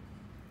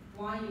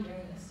 Why are you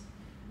doing this?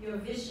 Your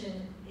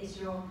vision is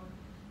your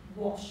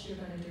what you're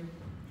going to do,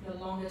 your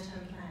longer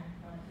term plan.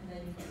 Right? And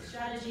then you've got your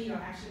strategy, your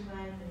action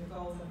plan, and your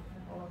goals, and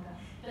all of that.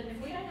 But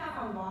if we don't have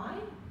our why,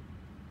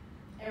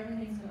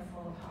 everything's going to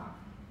fall apart.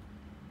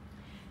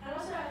 And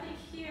also, I think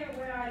here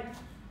where I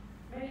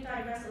maybe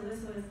digress a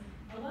little is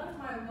a lot of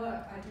my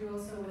work I do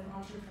also with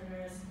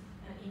entrepreneurs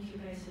and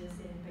incubators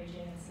in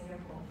Beijing and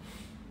Singapore.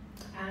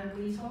 And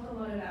we talk a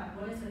lot about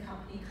what is the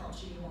company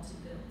culture you want to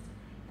build.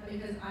 And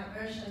because I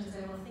urge them to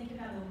say, well, think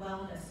about the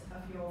wellness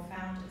of your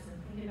founders and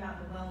think about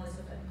the wellness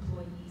of the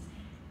employees.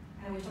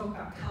 And we talk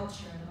about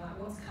culture and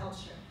about what's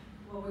culture.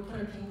 Well, we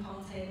put a ping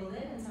pong table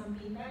in and some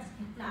beanbags,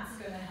 that's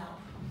going to help.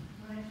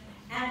 Right?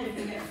 And if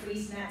you get free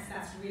snacks,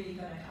 that's really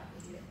going to help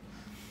with you.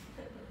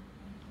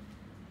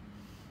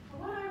 But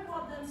what I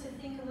want them to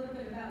think a little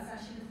bit about is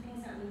actually the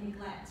things that we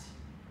neglect.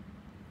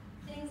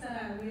 Things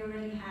that we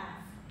already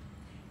have.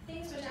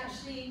 Things which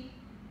actually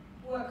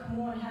work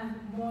more and have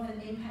more of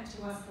an impact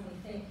to us than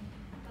we think.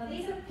 Now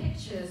these are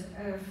pictures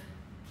of,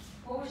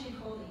 what would you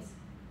call these?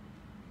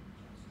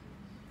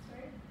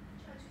 Sorry?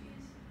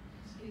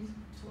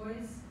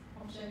 Toys,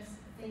 objects,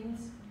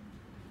 things.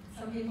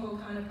 Some people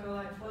kind of go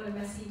like, what a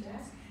messy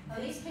desk. Now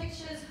these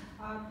pictures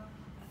are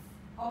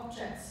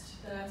objects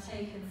that are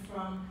taken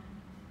from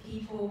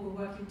people who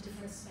work in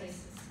different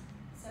spaces.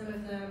 Some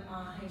of them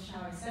are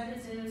HR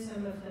executives,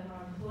 some of them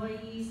are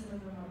employees, some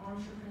of them are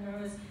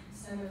entrepreneurs,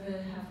 some of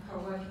them have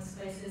co-working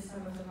spaces,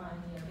 some of them are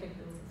in big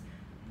buildings.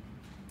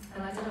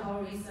 And I did a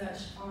whole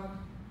research on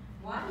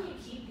why do you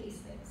keep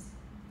these things?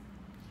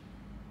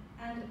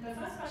 And the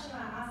first question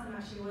I asked them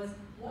actually was,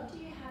 what do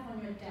you have on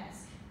your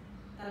desk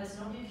that is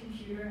not your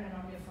computer and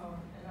not your phone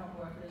and not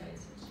work related?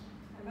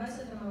 And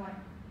most of them are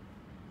like,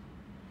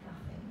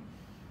 nothing.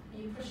 And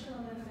you push them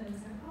a little bit and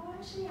say, oh,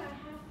 actually I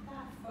have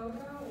that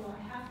photo, or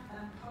I have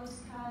that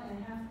postcard, I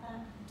have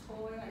that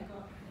toy I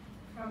got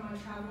from my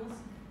travels.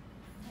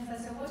 And I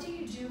said, what do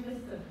you do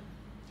with them?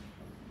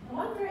 And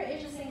one very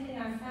interesting thing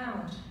I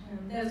found,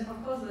 there's of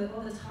course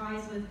all the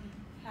ties with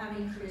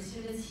having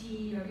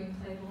creativity, being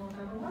playful,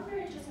 but one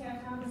very interesting I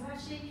found was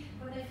actually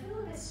when they feel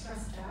a bit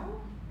stressed out,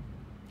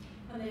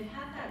 when they've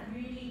had that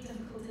really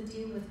difficult to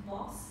deal with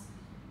boss,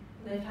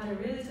 when they've had a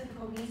really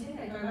difficult meeting,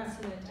 they go back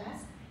to their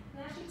desk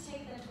and actually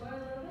take their toy a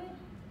little bit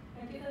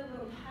and give it a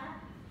little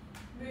pat,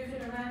 move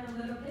it around a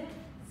little bit.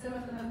 Some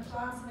of them have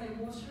plants and they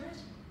water it.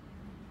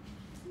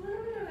 It's a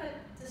little bit of a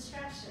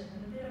distraction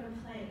and a bit of a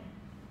play,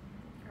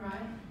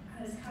 right?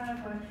 And it's kind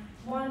of like,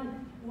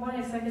 one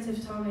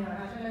executive told me, I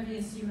don't know if you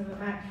can see from the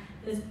back,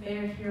 this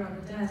bear here on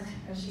the desk,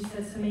 and she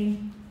said to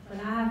me, when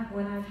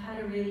I've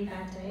had a really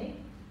bad day,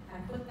 I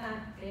put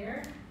that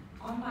bear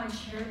on my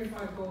chair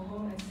before I go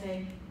home and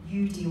say,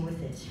 you deal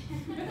with it.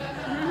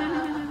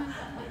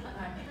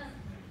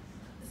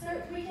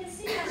 So we can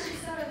see actually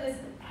some of this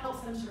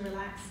helps them to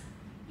relax,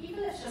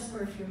 even if it's just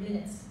for a few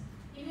minutes,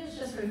 even if it's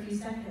just for a few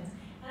seconds.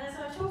 And as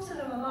I talked to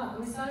them a lot,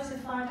 we started to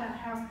find out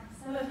how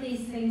some of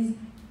these things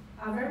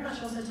are very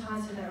much also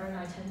tied to their own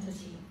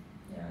identity.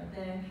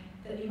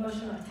 The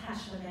emotional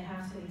attachment they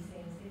have to these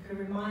things. It could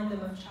remind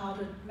them of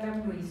childhood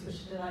memories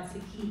which they like to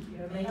keep.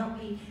 It may not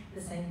be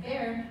the same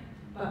bear,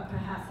 but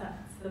perhaps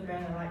that's the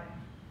bear they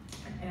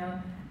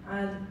like.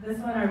 And this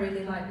one I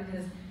really like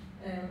because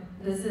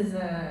this is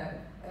a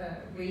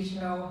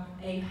regional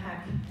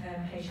APAC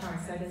HR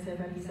executive,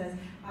 and he says,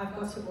 I've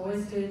got to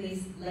always do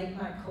these late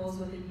night calls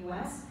with the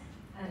US,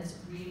 and it's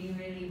really,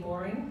 really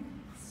boring.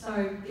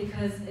 So,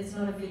 because it's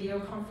not a video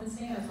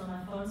conferencing, it's on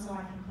my phone, so I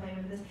can play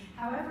with this.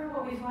 However,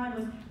 what we find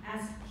was,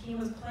 as he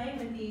was playing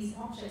with these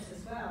objects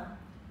as well,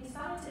 he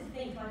started to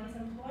think, like he's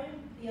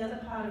employing the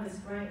other part of his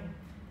brain,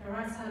 the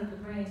right side of the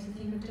brain, to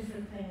think of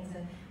different things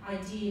and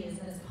ideas,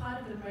 and it's part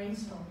of the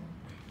brainstorming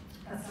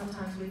that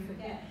sometimes we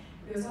forget.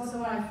 Because also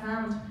what I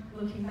found,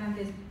 looking back,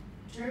 is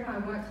during my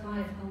work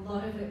life, a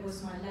lot of it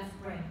was my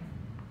left brain.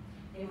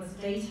 It was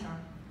data,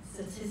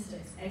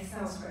 statistics,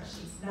 Excel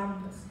spreadsheets,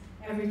 numbers.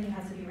 Everything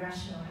had to be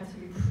rational, had to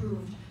be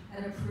proved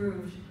and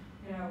approved,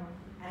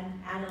 and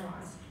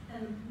analyzed.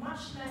 And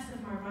much less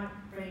of my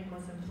right brain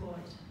was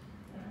employed.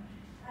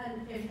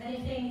 And if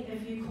anything,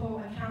 if you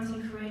call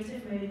accounting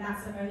creative, maybe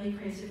that's the only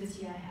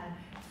creativity I had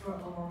for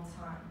a long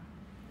time.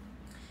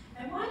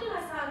 And why did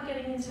I start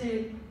getting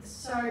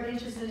so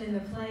interested in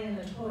the play and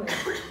the toys?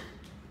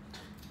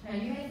 Now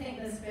you may think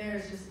this bear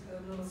is just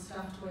a little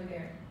stuffed toy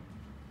bear.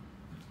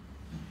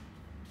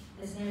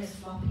 His name is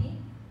Floppy,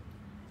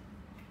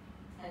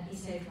 and he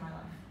saved my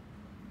life.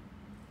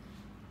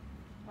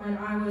 When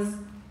I was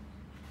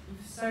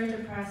so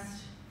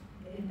depressed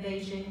in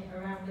Beijing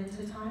around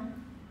winter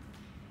time,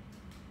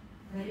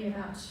 maybe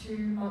about 2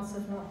 months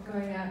of not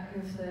going out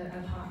of the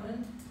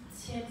apartment,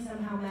 Tim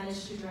somehow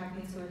managed to drag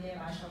me to a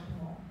nearby shopping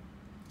mall.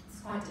 It's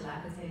quite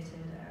dilapidated,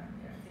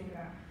 figure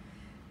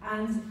out.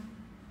 And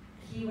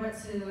he went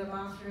to the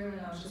bathroom,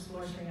 and I was just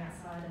loitering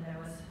outside, and there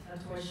was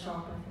a toy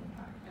shop.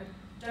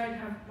 I don't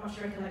have much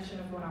recollection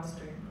of what I was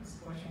doing. I was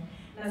loitering.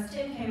 And as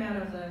Tim came out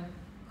of the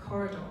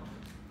corridor,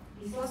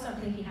 he saw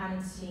something he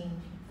hadn't seen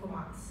for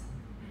months.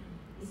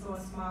 He saw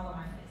a smile on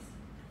my face.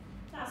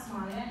 And I was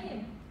smiling at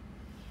him.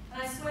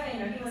 And I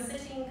swear, he was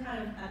sitting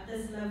kind of at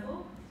this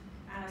level,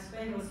 and I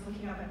swear he was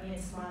looking up at me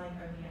and smiling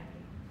only at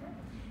me.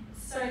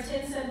 So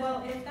Tim said,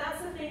 well, if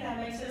that's the thing that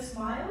makes you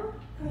smile,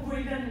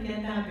 we're going to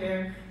get that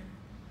bear.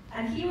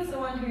 And he was the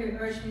one who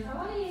urged me,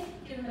 why don't you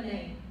give him a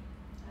name?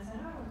 I said,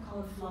 I would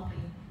call it Floppy.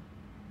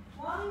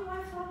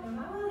 Why Floppy?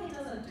 Well, he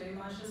doesn't do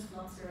much, just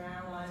flops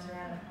around, lies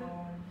around at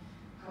home,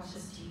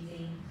 watches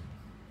TV,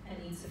 and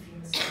eats a few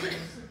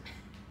mosquitoes.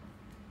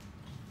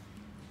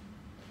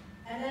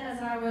 And then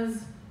as I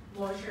was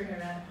loitering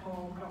around at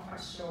home, not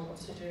quite sure what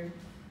to do,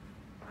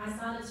 I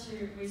started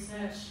to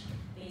research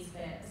these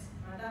bears.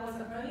 That was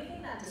the only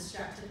thing that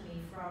distracted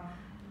me from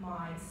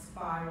my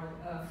spiral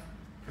of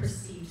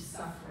perceived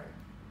suffering.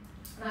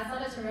 And I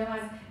started to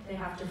realize they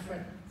have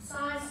different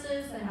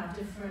sizes, they have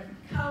different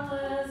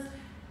colors,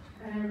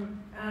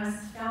 and I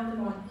found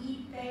them on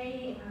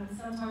eBay, and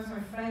sometimes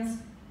my friends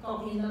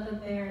got me another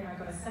bear and I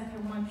got a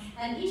second one.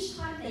 And each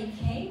time they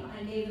came,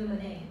 I gave them a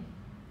name.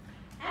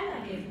 And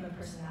I gave them a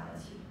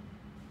personality.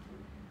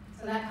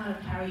 So that kind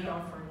of carried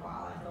on for a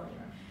while. I thought,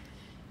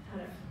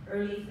 kind of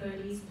early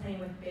 30s playing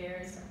with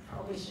bears, I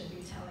probably shouldn't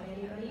be telling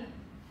anybody.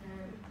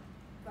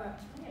 But,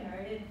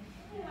 it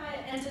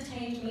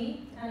entertained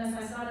me. And as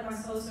I started my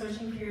soul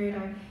searching period,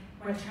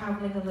 I went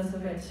traveling a little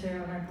bit too,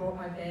 and I brought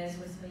my bears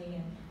with me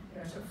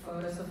and took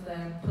photos of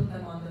them, put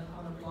them on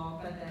the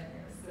blog, but then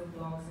still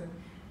blogs, and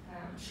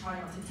try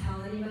not to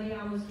tell anybody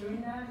I was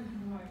doing that.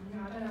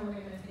 I don't know what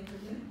they're going to think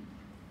of me.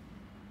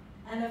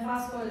 And then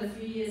fast forward a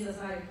few years as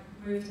I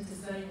moved into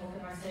studying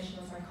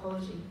organizational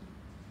psychology,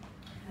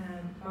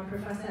 my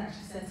professor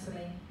actually said to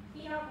me,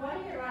 why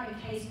don't you write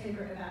a case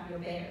paper about your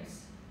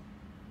bears?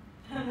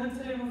 And I looked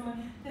at him and was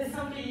like, there's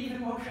somebody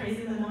even more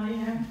crazy than I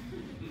am.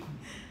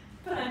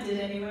 But I did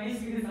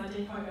anyways, because I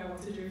didn't quite know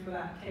what to do for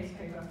that case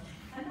paper.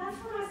 And that's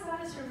when I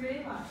started to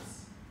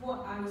realize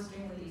what I was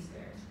doing with these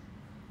bears.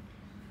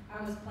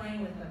 I was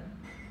playing with them,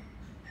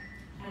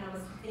 and I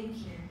was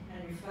thinking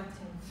and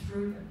reflecting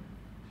through them.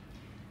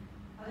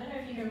 I don't know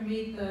if you can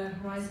read the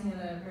writing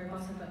at the very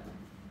bottom, but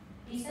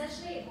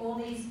essentially all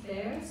these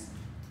bears,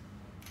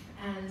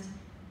 and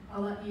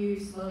I'll let you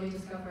slowly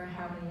discover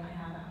how many I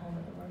have at home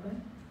at the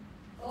moment.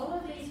 All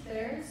of these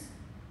bears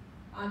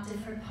are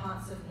different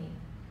parts of me.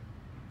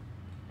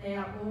 They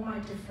are all my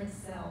different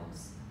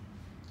selves.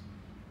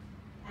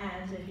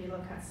 And if you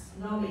look at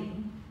Snobby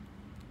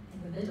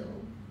in the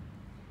middle,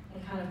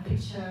 and kind of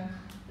picture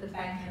the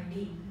banker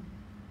me,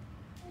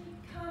 you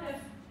kind of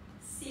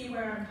see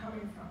where I'm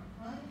coming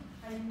from, right?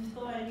 I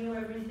thought I knew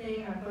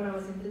everything, I thought I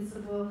was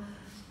invincible.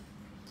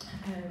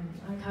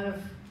 I kind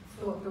of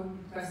thought the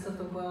rest of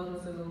the world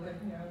was a little bit,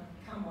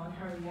 come on,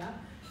 hurry up.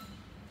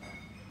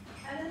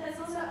 And then there's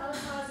also other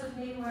parts of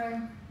me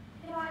where,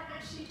 I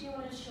actually do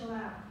want to chill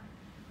out.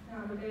 I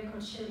have a bear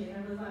called Chili,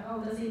 and I was like,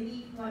 oh, does he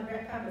eat like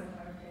red peppers? And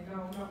I'm okay,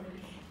 no, not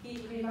really.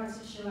 He really likes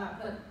to chill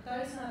out, but I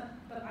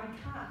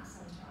can't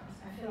sometimes.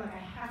 I feel like I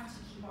have to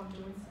keep on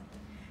doing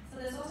something. So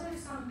there's also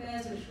some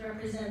bears which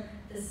represent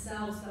the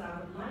selves that I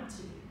would like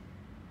to be.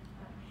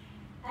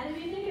 And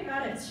if you think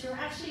about it, to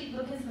actually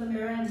look into the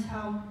mirror and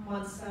tell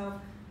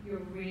oneself you're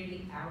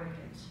really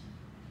arrogant,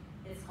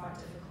 it's quite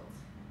difficult.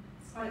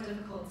 It's quite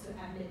difficult to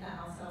admit that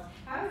ourselves.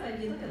 However,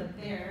 if you look at a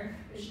bear,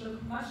 which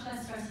looks much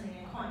less threatening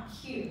and quite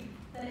cute,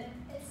 then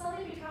it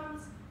suddenly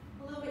becomes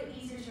a little bit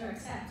easier to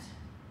accept,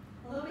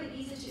 a little bit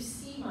easier to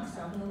see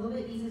myself, and a little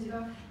bit easier to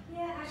go,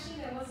 yeah, actually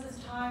there was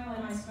this time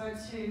when I spoke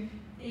to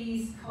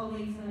these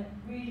colleagues and it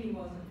really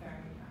wasn't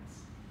very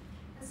nice.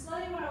 And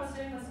slowly what I was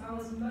doing was I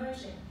was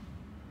merging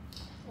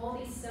all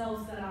these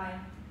selves that I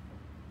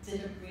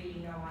didn't really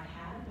know I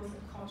had,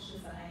 wasn't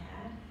conscious that I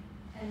had,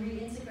 and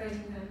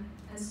reintegrating them.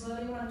 And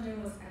slowly what I'm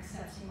doing was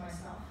accepting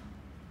myself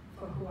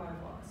for who I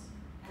was,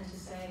 and to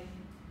say,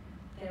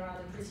 there are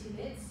the pretty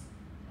bits,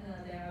 and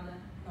then there are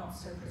the not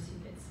so pretty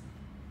bits.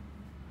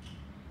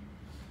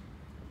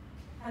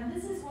 And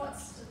this is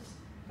what's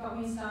got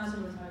me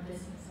started with my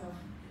business. So,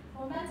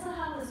 well, mental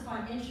health is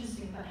quite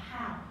interesting, but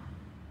how?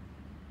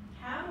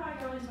 How do I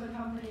go into a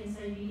company and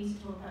say, you need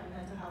to talk about your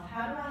mental health?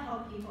 How do I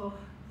help people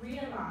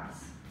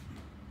realize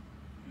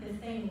the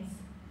things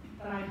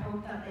that I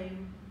hope that they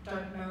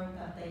don't know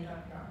that they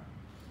don't know?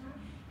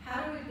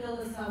 How do we build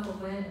a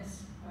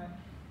self-awareness? Right?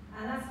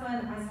 And that's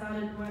when I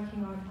started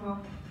working on,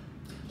 well,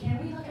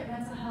 can we look at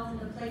mental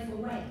health in a playful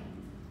way?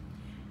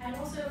 And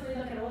also, if we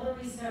look at all the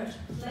research,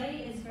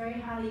 play is very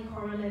highly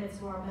correlated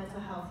to our mental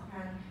health,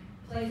 and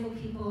playful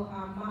people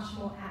are much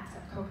more apt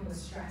at coping with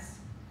stress.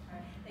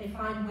 Right? They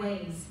find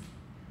ways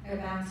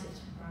about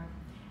it.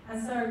 Right?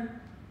 And so,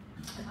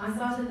 I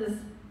started this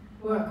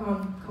work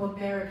called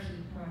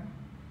Bearapy,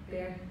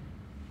 right?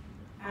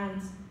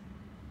 And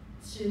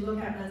to look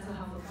at mental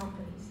health of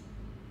companies.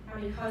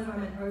 And because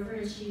I'm an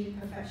overachieving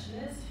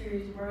perfectionist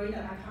who's worried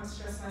that I can't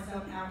stress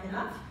myself out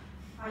enough,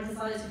 I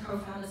decided to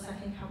co-found a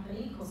second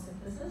company called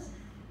Synthesis.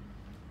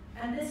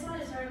 And this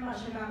one is very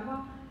much about,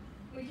 well,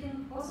 we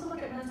can also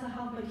look at mental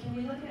health, but can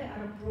we look at it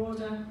at a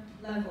broader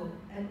level,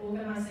 an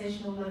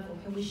organizational level?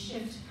 Can we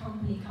shift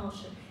company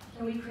culture?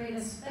 Can we create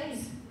a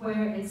space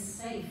where it's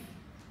safe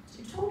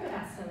to talk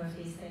about some of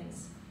these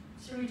things,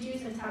 to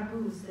reduce the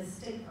taboos, the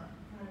stigma,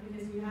 right?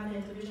 Because we have the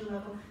individual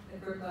level, the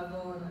group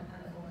level, and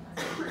the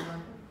organizational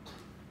level.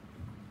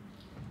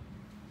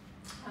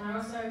 And I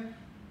also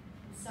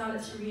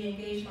started to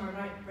re-engage my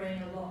right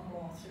brain a lot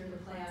more through the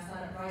play. I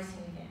started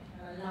writing again,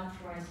 and I loved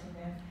writing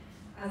then.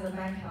 As a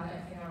banker, I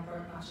don't think I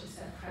wrote much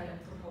except credit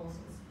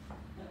proposals,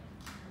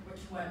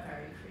 which weren't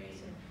very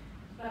creative.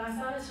 But I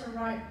started to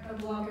write a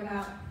blog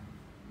about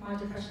my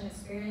depression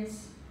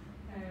experience,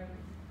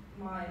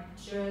 my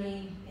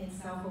journey in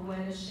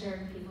self-awareness,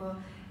 sharing people.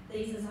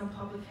 These are some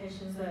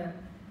publications, the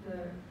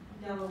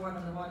yellow one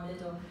and the one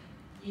middle,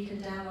 you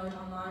can download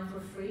online for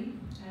free.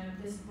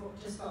 This book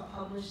just got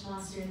published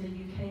last year in the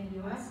UK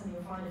and US, and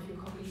you'll find a few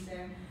copies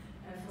there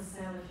for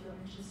sale if you're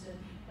interested.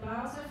 But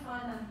I also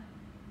find that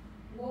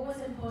what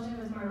was important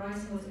with my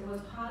writing was it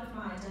was part of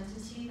my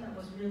identity that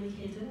was really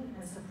hidden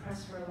and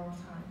suppressed for a long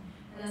time.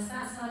 And as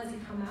that started to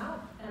come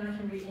out, and I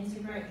can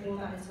reintegrate all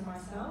that into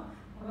myself,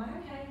 I'm like,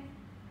 okay,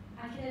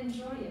 I can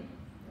enjoy it.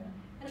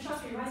 And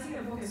trust me, writing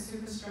a book is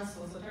super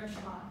stressful, so don't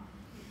try.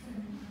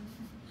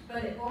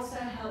 But it also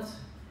helps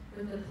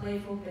with the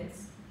playful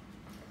bits.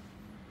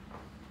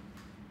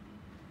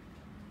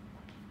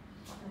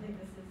 I think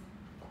this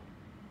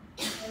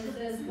is. And if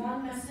there's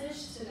one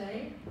message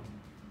today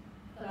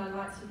that I'd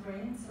like to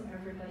bring to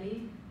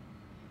everybody,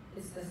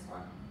 it's this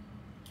one.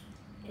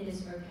 It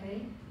is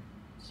okay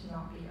to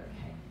not be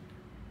okay.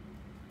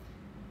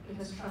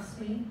 Because trust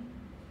me,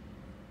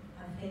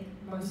 I think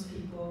most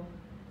people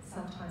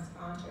sometimes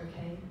aren't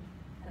okay,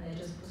 and they're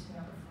just putting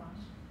up a front.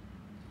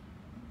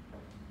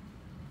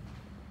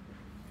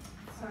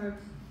 So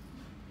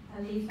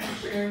I leave that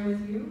sharing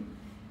with you.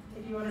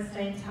 If you want to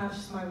stay in touch,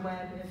 it's my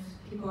web,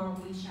 if people are on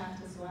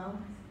WeChat as well.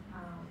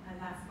 And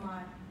that's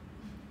my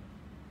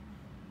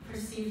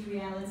perceived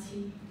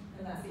reality,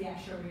 and that's the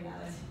actual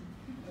reality.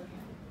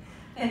 Okay.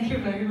 Thank you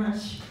very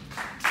much.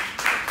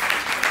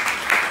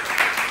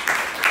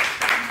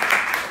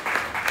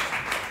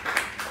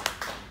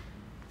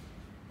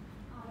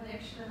 I would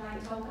actually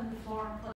like to open the floor.